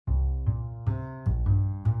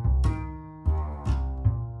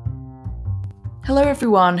Hello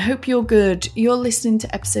everyone, hope you're good. You're listening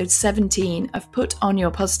to episode 17 of Put On Your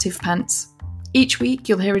Positive Pants. Each week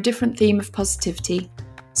you'll hear a different theme of positivity,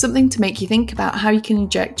 something to make you think about how you can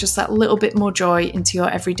inject just that little bit more joy into your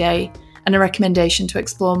everyday, and a recommendation to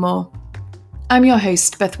explore more. I'm your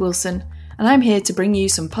host, Beth Wilson, and I'm here to bring you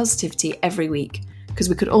some positivity every week, because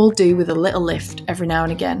we could all do with a little lift every now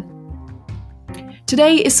and again.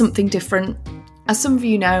 Today is something different. As some of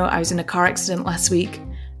you know, I was in a car accident last week,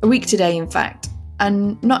 a week today in fact,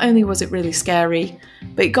 and not only was it really scary,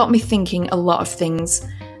 but it got me thinking a lot of things,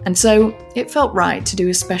 and so it felt right to do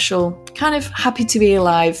a special, kind of happy to be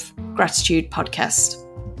alive gratitude podcast.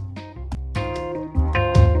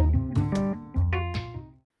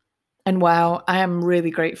 And wow, I am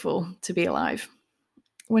really grateful to be alive.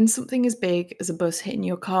 When something as big as a bus hitting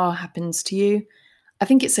your car happens to you, I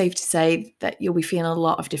think it's safe to say that you'll be feeling a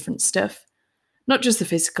lot of different stuff. Not just the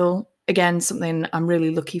physical. Again, something I'm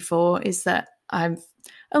really lucky for is that I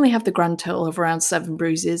only have the grand total of around 7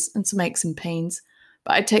 bruises and some aches and pains,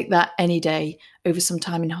 but I'd take that any day over some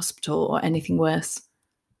time in hospital or anything worse.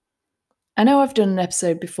 I know I've done an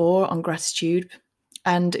episode before on gratitude,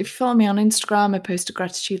 and if you follow me on Instagram, I post a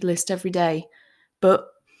gratitude list every day, but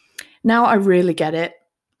now I really get it.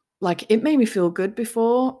 Like, it made me feel good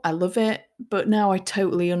before, I love it, but now I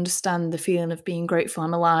totally understand the feeling of being grateful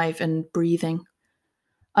I'm alive and breathing.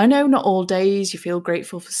 I know not all days you feel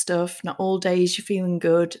grateful for stuff, not all days you're feeling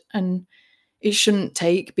good, and it shouldn't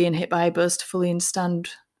take being hit by a bus to fully understand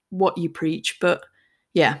what you preach, but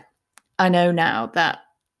yeah, I know now that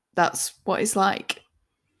that's what it's like.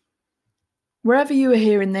 Wherever you are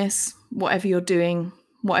hearing this, whatever you're doing,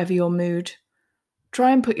 whatever your mood,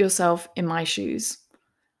 try and put yourself in my shoes.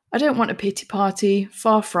 I don't want a pity party,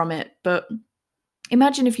 far from it, but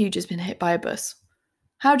imagine if you'd just been hit by a bus.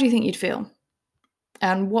 How do you think you'd feel?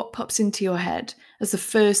 And what pops into your head as the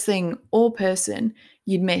first thing or person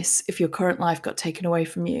you'd miss if your current life got taken away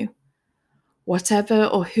from you? Whatever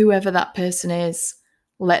or whoever that person is,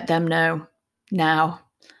 let them know now.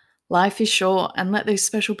 Life is short, and let those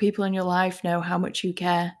special people in your life know how much you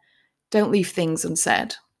care. Don't leave things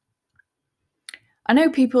unsaid. I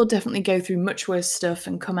know people definitely go through much worse stuff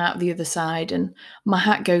and come out the other side, and my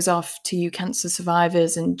hat goes off to you cancer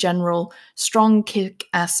survivors and general strong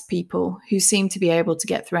kick-ass people who seem to be able to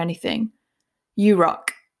get through anything. You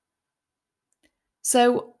rock.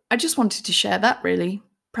 So I just wanted to share that really.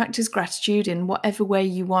 Practice gratitude in whatever way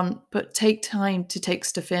you want, but take time to take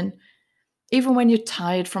stuff in. Even when you're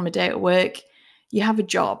tired from a day at work, you have a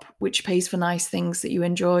job which pays for nice things that you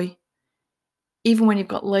enjoy. Even when you've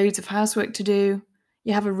got loads of housework to do,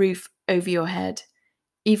 you have a roof over your head.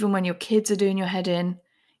 Even when your kids are doing your head in,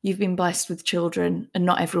 you've been blessed with children, and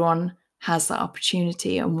not everyone has that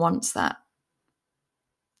opportunity and wants that.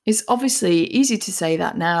 It's obviously easy to say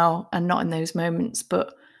that now and not in those moments,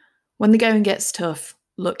 but when the going gets tough,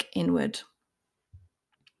 look inward.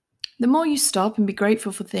 The more you stop and be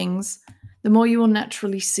grateful for things, the more you will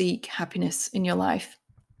naturally seek happiness in your life.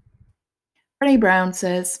 Brené Brown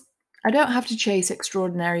says, I don't have to chase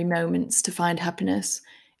extraordinary moments to find happiness.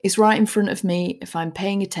 It's right in front of me if I'm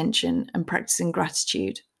paying attention and practicing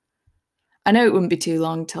gratitude. I know it wouldn't be too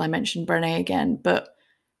long till I mention Brené again, but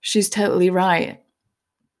she's totally right.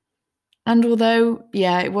 And although,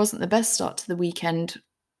 it wasn't the best start to the weekend,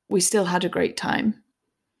 we still had a great time.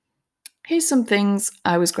 Here's some things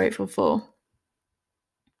I was grateful for.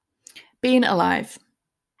 Being alive.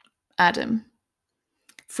 Adam.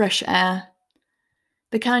 Fresh air.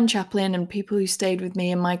 The kind chaplain and people who stayed with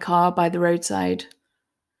me in my car by the roadside.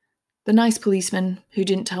 The nice policeman who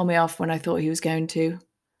didn't tell me off when I thought he was going to.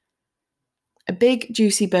 A big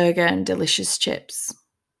juicy burger and delicious chips.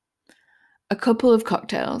 A couple of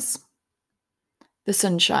cocktails. The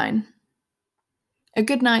sunshine. A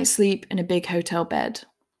good night's sleep in a big hotel bed.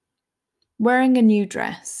 Wearing a new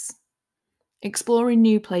dress. Exploring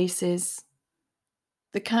new places.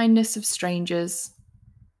 The kindness of strangers.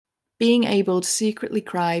 Being able to secretly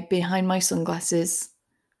cry behind my sunglasses.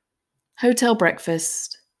 Hotel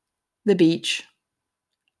breakfast. The beach.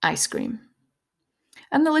 Ice cream.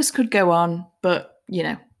 And the list could go on, but, you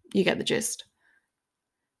get the gist.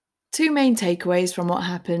 2 main takeaways from what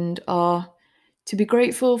happened are to be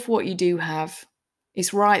grateful for what you do have.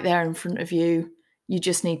 It's right there in front of you. You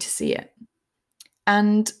just need to see it.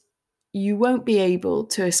 And you won't be able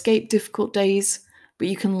to escape difficult days, but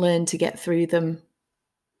you can learn to get through them.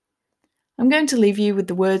 I'm going to leave you with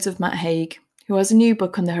the words of Matt Haig, who has a new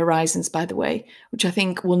book on the horizons, by the way, which I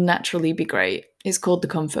think will naturally be great. It's called The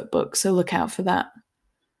Comfort Book, so look out for that.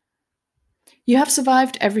 You have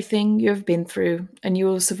survived everything you have been through, and you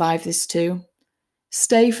will survive this too.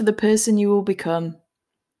 Stay for the person you will become.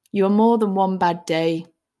 You are more than one bad day,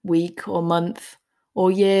 week, or month,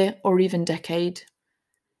 or year, or even decade.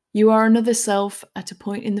 You are another self at a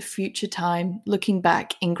point in the future time, looking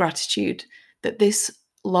back in gratitude that this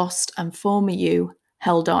lost and former you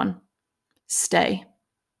held on. Stay.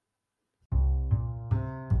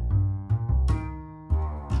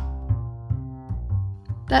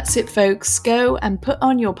 That's it, folks. Go and put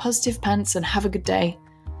on your positive pants and have a good day.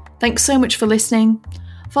 Thanks so much for listening.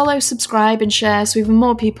 Follow, subscribe, and share so even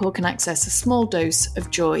more people can access a small dose of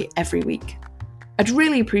joy every week. I'd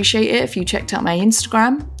really appreciate it if you checked out my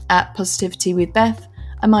Instagram @positivitywithbeth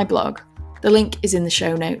and my blog. The link is in the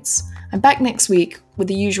show notes. I'm back next week with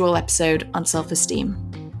the usual episode on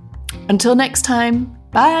self-esteem. Until next time,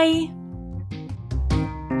 bye!